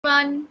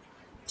Everyone.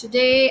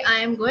 Today I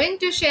am going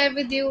to share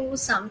with you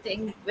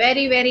something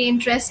very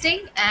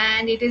interesting,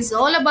 and it is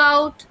all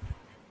about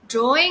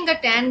drawing a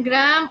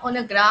tangram on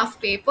a graph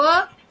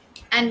paper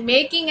and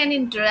making an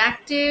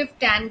interactive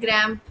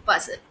tangram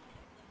puzzle.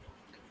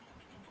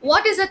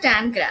 What is a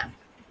tangram?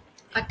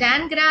 A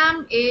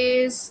tangram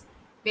is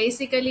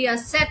basically a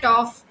set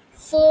of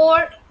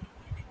 4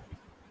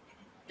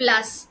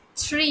 plus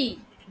 3,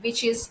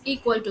 which is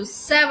equal to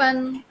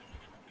 7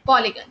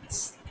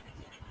 polygons.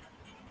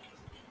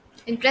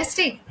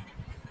 Interesting.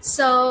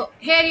 So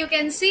here you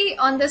can see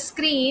on the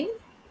screen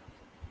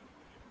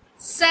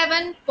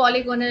 7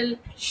 polygonal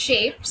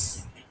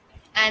shapes,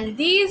 and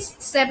these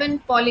 7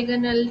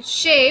 polygonal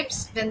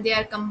shapes, when they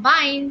are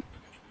combined,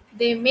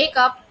 they make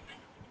up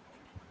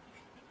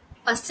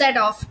a set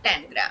of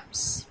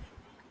tangrams.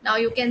 Now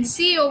you can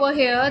see over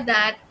here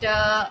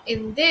that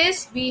in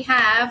this we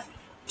have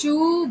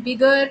 2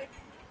 bigger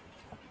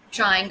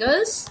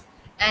triangles,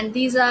 and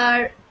these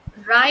are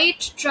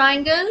right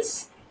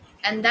triangles,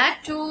 and that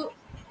too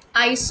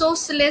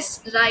isosceles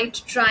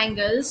right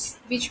triangles,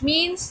 which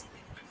means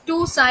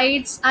 2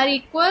 sides are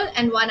equal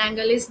and one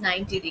angle is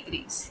 90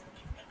 degrees.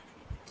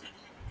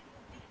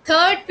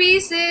 Third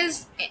piece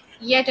is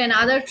yet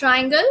another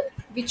triangle,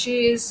 which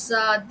is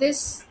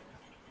this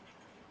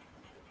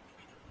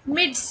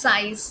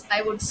mid-size,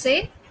 I would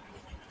say,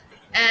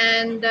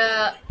 and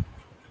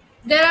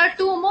there are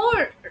 2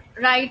 more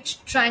right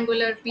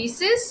triangular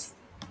pieces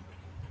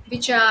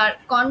which are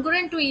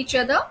congruent to each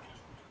other,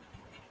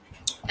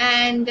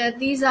 and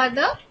these are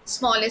the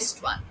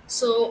smallest one.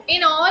 So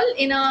in all,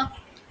 in a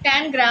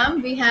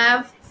tangram we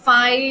have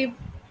 5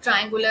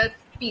 triangular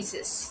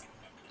pieces.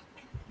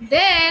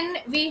 Then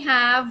we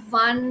have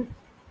one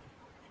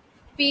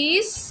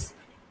piece,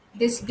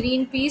 this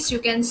green piece you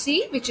can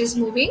see, which is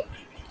moving,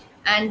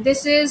 and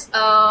this is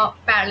a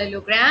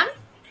parallelogram,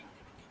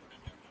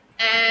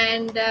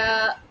 and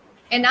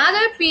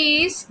another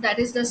piece, that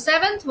is the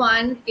 7th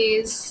one,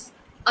 is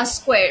a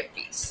square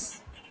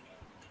piece,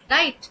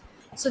 right?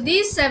 So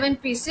these 7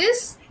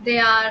 pieces, they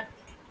are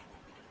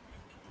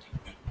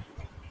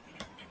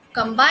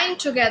combined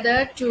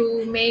together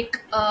to make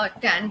a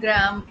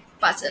tangram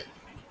puzzle.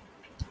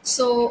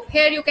 So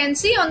here you can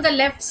see on the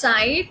left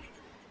side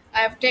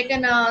I have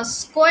taken a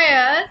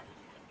square,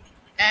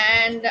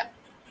 and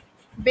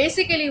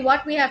basically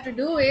what we have to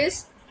do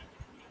is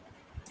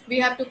we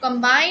have to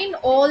combine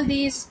all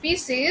these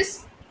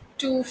pieces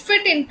to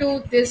fit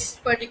into this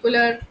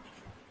particular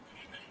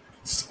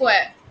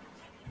square.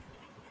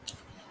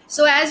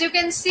 So as you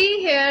can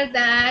see here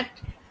that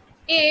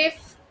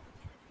if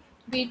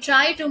we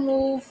try to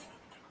move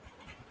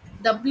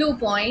the blue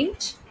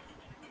point,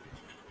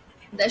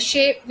 the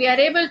shape, we are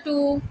able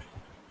to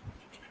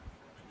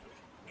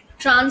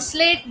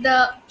translate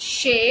the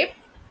shape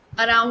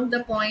around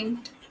the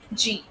point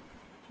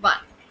G1.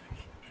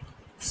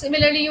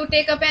 Similarly, you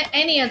take up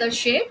any other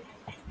shape,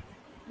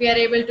 we are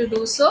able to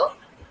do so.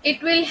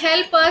 It will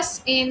help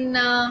us in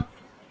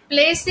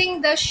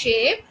placing the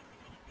shape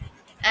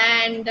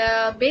and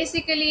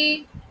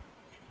basically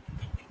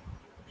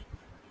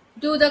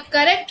do the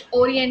correct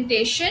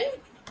orientation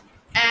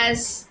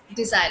as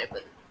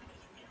desirable.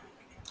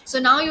 So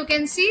now you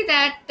can see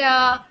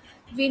that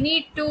we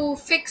need to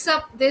fix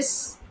up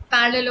this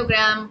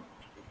parallelogram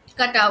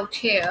cutout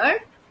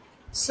here.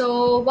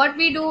 So what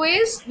we do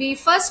is we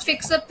first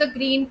fix up the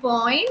green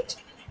point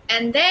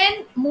and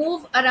then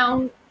move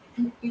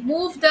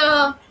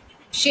the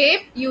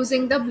shape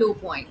using the blue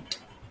point.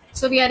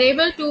 So we are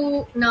able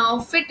to now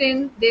fit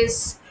in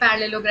this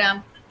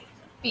parallelogram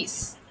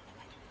piece.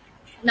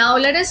 Now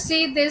let us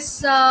see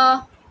this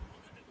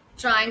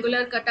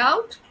triangular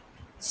cutout.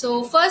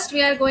 So first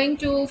we are going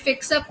to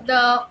fix up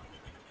the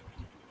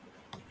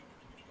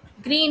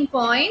green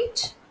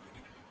point,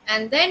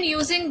 and then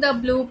using the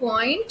blue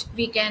point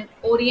we can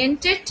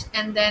orient it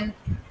and then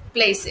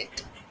place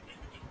it.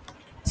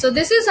 So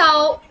this is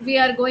how we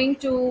are going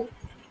to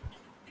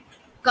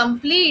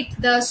complete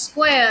the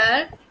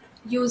square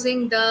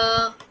using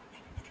the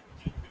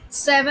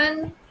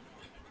 7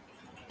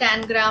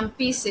 tangram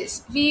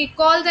pieces. We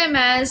call them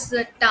as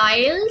the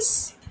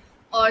tiles,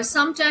 or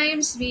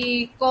sometimes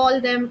we call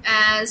them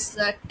as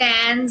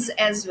tans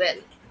as well.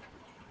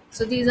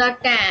 So these are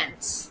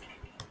tans.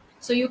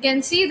 So you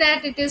can see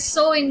that it is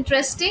so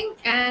interesting,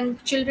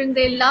 and children,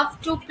 they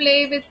love to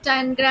play with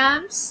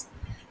tangrams.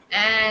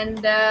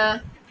 And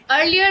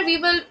earlier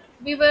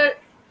we were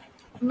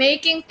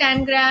making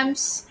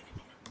tangrams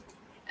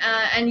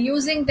and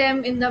using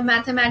them in the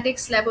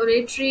mathematics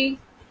laboratory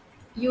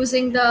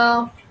using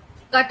the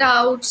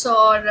cutouts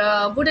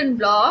or wooden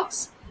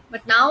blocks.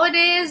 But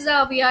nowadays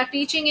we are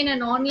teaching in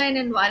an online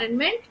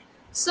environment.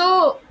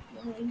 So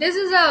this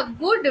is a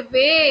good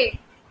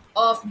way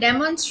of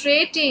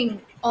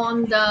demonstrating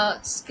on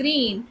the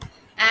screen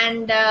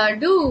and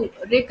do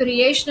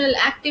recreational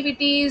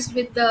activities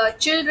with the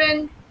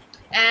children,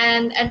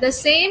 and at the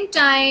same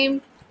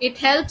time it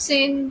helps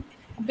in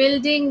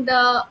building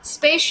the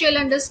spatial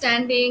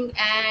understanding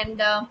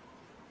and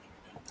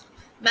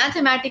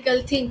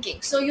mathematical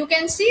thinking. So you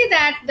can see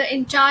that the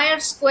entire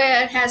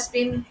square has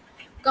been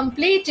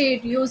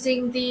completed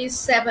using these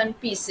 7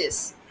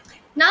 pieces.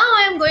 Now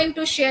I am going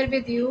to share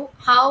with you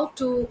how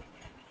to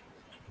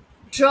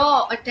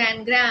draw a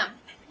tangram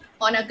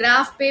on a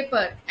graph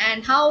paper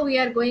and how we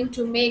are going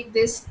to make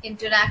this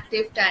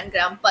interactive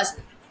tangram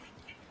puzzle.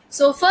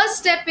 So first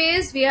step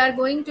is we are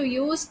going to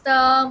use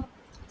the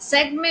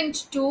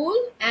segment tool,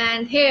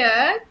 and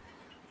here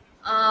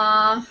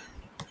I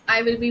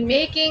will be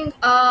making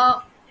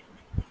a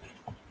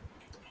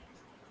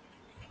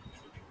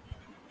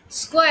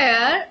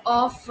square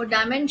of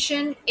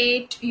dimension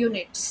 8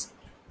 units.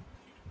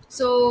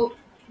 So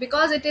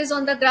because it is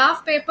on the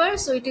graph paper,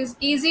 so it is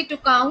easy to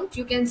count.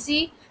 You can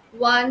see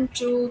 1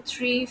 2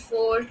 3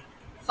 4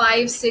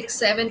 5 6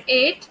 7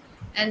 8,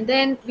 and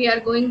then we are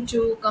going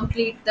to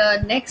complete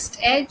the next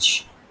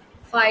edge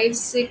 5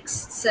 6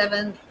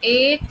 7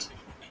 8,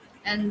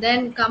 and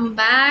then come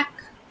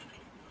back.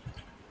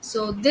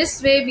 So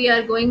this way we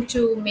are going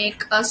to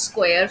make a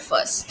square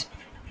first.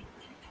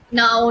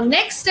 Now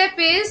next step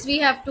is we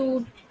have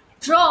to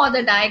draw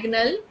the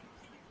diagonal.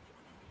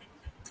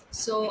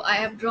 So I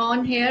have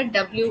drawn here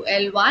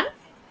WL1.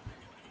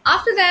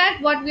 After that,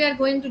 what we are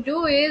going to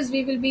do is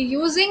we will be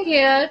using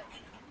here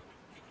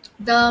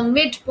the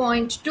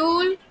midpoint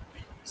tool.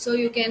 So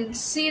you can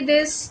see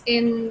this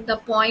in the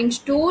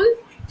point tool.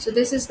 So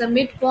this is the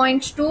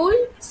midpoint tool.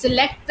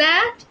 Select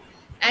that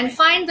and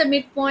find the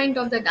midpoint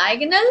of the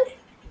diagonal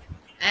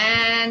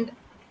and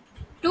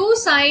two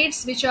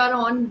sides which are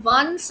on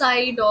one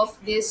side of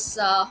this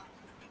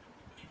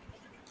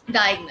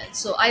diagonal.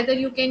 So either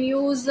you can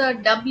use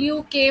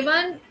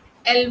WK1,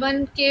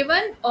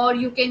 L1K1, or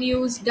you can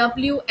use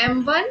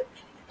WM1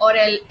 or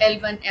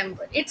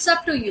L1M1. It's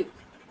up to you.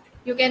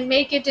 You can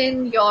make it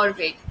in your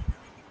way.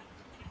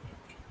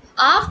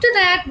 After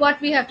that, what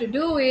we have to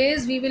do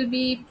is we will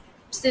be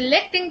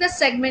selecting the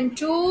segment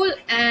tool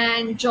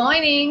and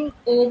joining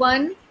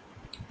O1,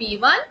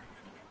 P1.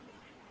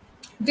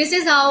 This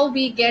is how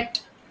we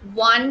get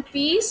one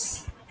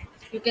piece.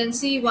 You can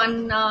see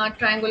one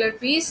triangular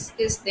piece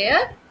is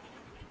there.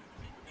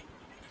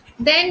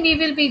 Then we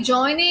will be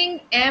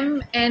joining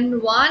M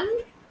and 1.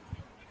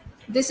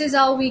 This is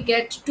how we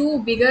get two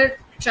bigger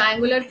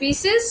triangular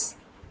pieces.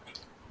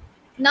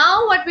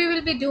 Now what we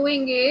will be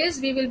doing is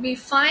we will be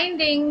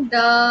finding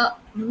the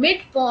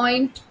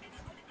midpoint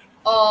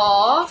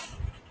of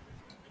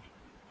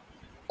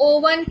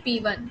O1,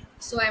 P1.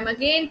 So I'm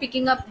again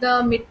picking up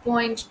the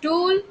midpoint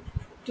tool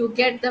to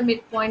get the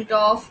midpoint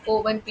of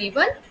O1,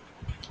 P1.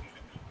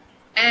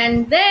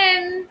 And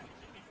then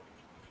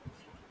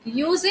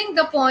using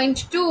the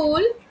point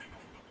tool,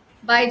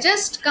 by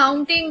just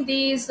counting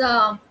these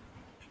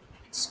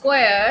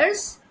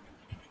squares,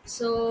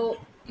 so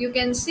you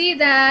can see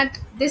that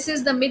this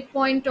is the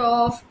midpoint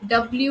of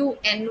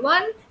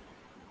WN1,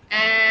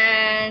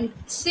 and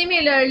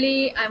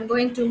similarly I'm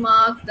going to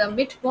mark the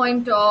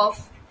midpoint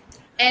of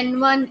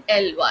N1,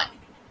 L1.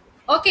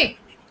 Okay,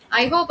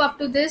 I hope up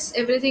to this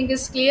everything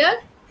is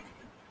clear.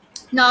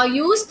 Now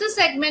use the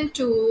segment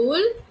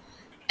tool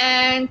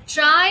and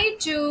try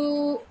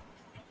to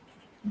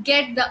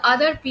get the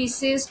other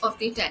pieces of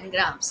the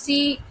tangram.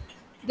 See,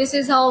 this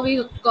is how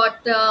we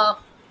got the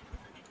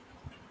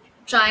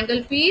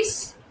triangle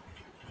piece,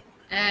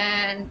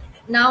 and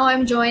now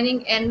I'm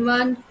joining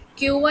N1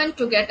 Q1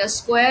 to get a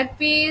square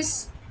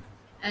piece,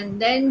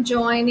 and then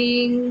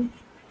joining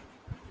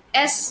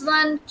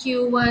S1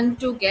 Q1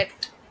 to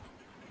get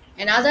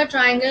another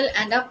triangle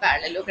and a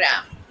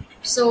parallelogram.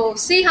 So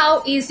see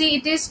how easy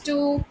it is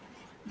to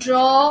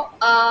draw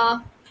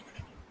a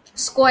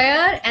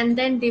square and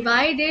then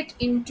divide it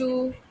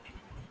into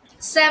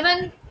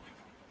 7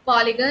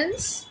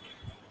 polygons,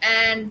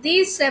 and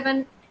these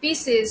 7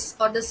 pieces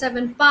or the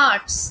 7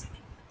 parts,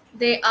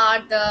 they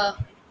are the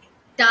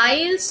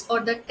tiles or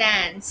the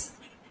tans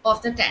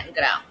of the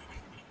tangram.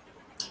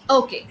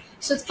 Okay,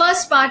 so the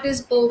first part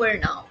is over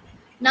now.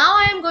 Now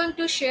I am going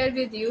to share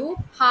with you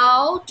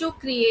how to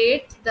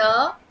create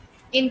the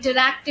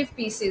interactive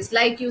pieces.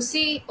 Like you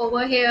see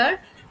over here,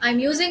 I'm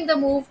using the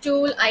move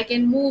tool. I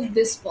can move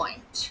this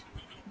point,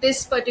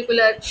 this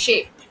particular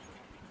shape.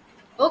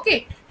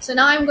 Okay, so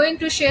now I'm going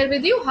to share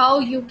with you how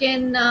you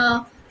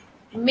can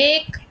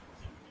make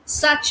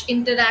such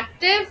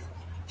interactive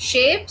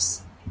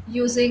shapes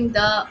using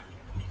the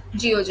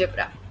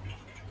GeoGebra.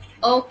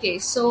 Okay,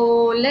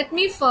 so let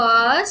me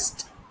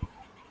first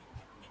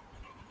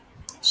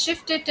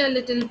shift it a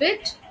little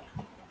bit.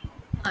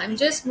 I'm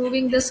just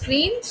moving the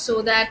screen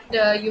so that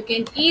you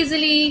can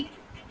easily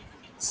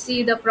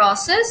see the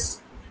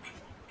process.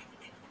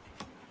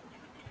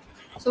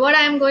 So what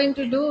I'm going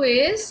to do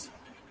is,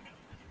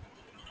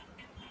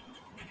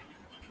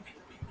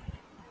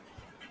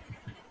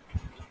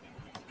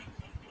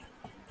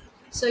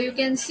 so you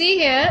can see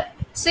here,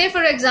 say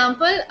for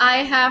example, I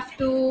have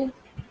to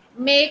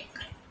make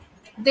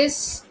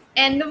this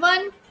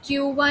N1,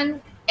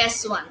 Q1,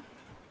 S1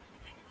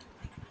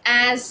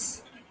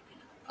 as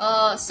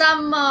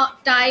some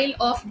tile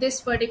of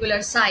this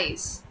particular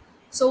size.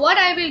 So what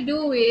I will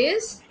do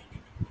is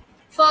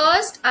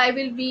First, I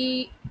will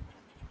be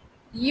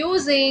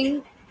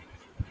using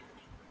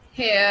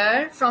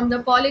here from the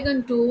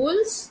polygon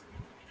tools,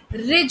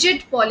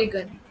 rigid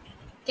polygon.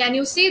 Can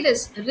you see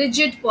this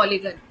rigid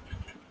polygon?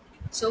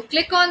 So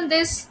click on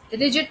this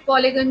rigid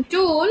polygon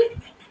tool,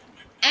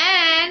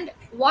 and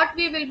what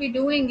we will be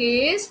doing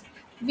is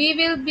we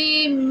will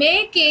be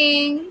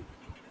making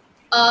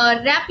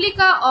a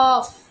replica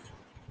of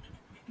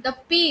the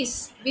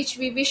piece which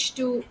we wish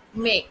to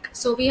make.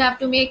 So we have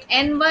to make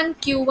N1,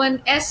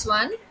 Q1,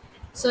 S1.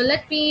 So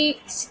let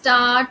me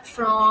start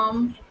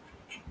from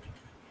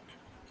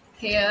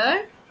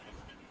here.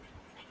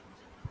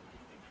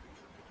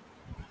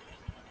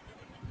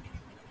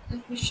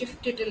 Let me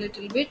shift it a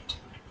little bit.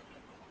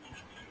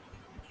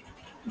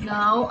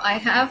 Now I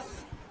have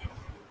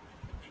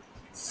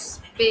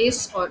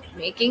space for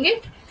making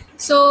it.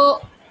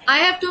 So I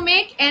have to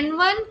make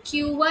N1,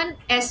 Q1,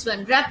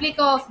 S1,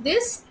 replica of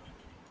this.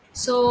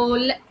 So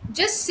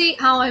just see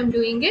how I'm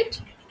doing it.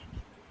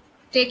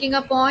 Taking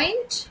a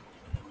point,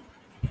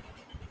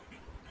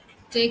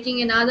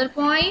 taking another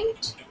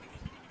point.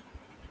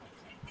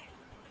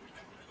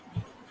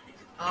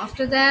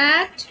 After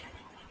that,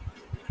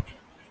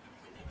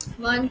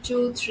 1,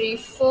 2, 3,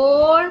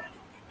 4,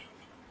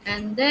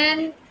 and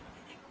then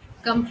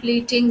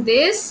completing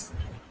this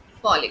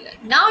polygon.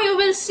 Now you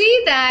will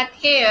see that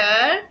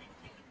here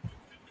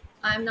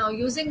I'm now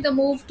using the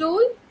move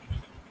tool,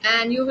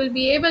 and you will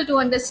be able to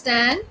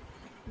understand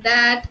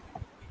that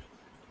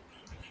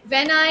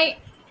when I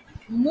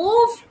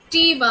move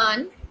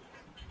T1,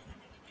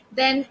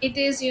 then it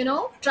is,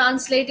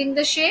 translating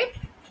the shape.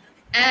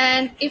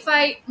 And if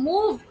I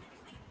move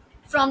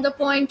from the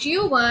point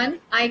U1,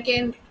 I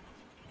can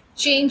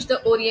change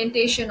the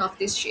orientation of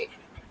this shape.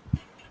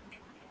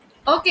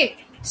 Okay,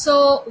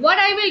 so what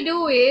I will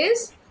do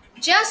is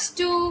just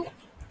to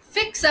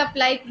fix up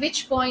like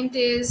which point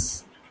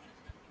is,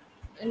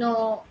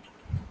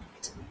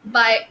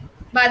 by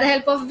the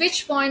help of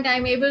which point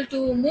I'm able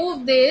to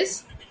move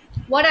this.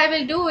 What I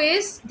will do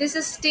is, this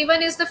is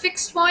T1 is the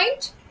fixed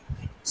point.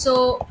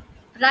 So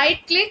right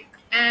click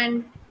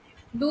and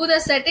do the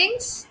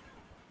settings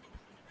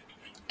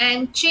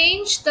and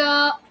change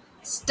the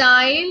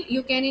style.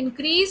 You can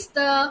increase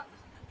the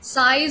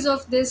size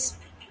of this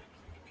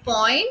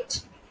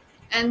point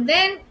and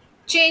then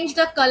change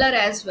the color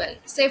as well.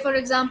 Say for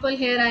example,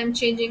 here I am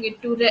changing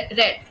it to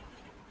red.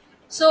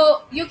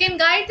 So you can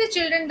guide the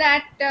children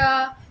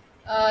that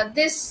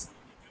this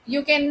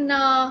you can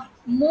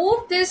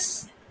move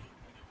this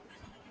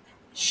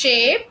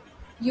shape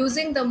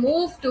using the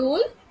move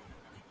tool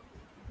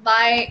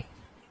by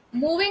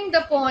moving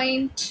the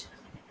point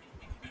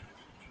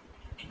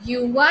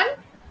U1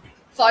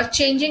 for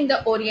changing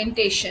the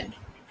orientation,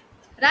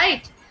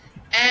 right?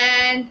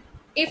 And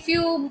if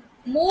you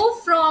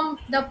move from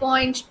the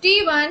point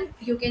T1,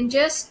 you can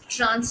just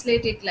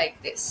translate it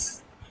like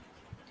this.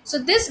 So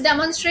this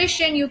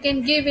demonstration you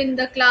can give in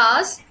the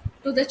class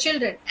to the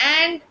children,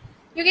 and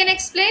you can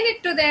explain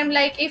it to them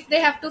like if they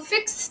have to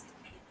fix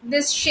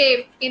this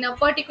shape in a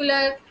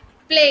particular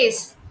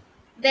place,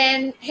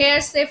 then here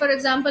say for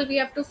example we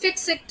have to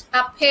fix it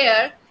up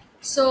here.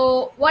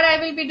 So what I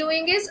will be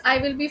doing is I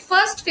will be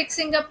first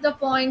fixing up the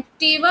point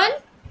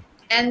T1,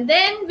 and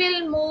then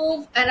we'll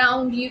move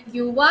around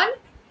U1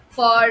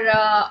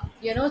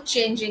 for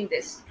changing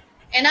this.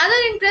 Another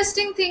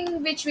interesting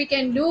thing which we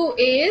can do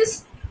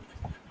is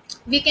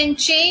we can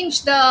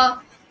change the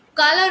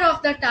color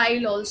of the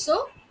tile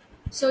also.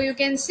 So you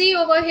can see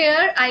over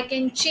here I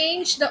can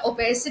change the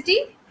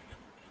opacity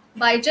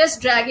by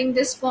just dragging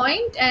this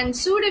point, and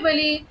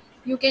suitably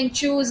you can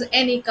choose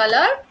any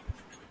color.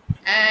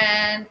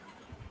 And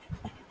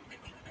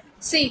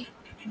see,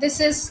 this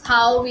is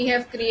how we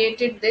have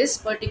created this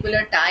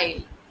particular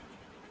tile,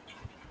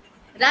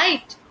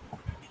 right?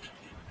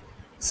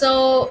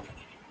 So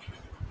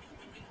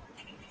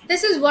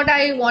this is what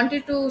I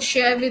wanted to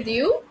share with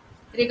you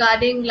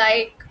regarding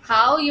like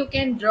how you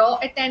can draw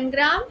a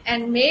tangram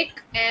and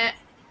make an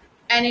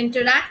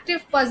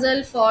interactive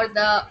puzzle for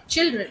the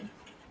children.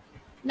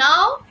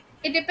 Now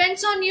it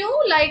depends on you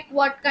like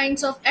what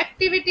kinds of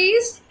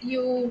activities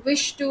you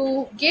wish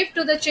to give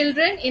to the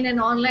children in an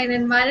online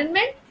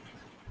environment.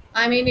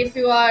 I mean, if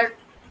you are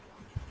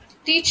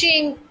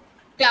teaching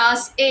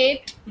class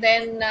 8,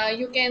 then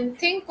you can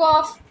think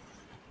of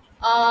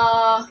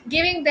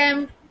giving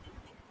them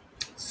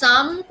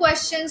some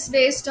questions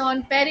based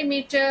on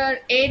perimeter,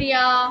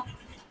 area,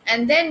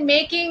 and then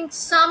making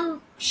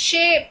some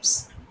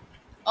shapes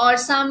or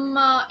some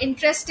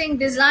interesting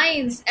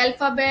designs,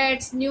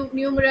 alphabets,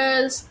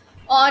 numerals,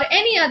 or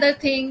any other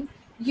thing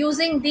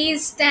using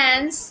these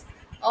stands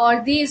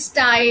or these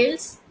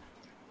tiles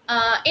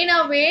in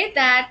a way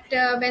that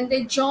when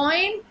they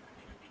join,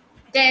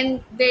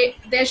 then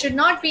there should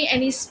not be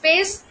any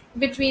space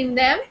between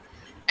them,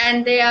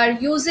 and they are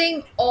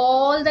using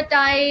all the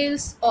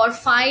tiles or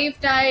 5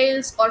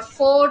 tiles or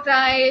 4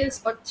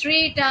 tiles or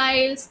 3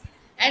 tiles,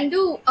 and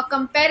do a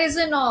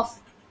comparison of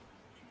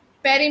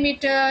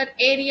perimeter,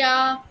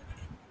 area,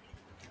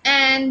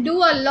 and do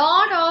a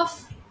lot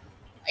of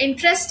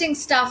interesting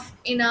stuff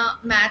in a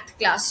math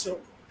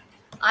classroom.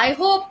 I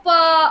hope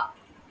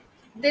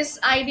this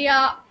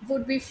idea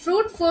would be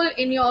fruitful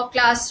in your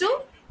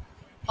classroom.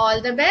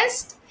 All the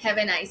best. Have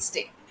a nice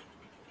day.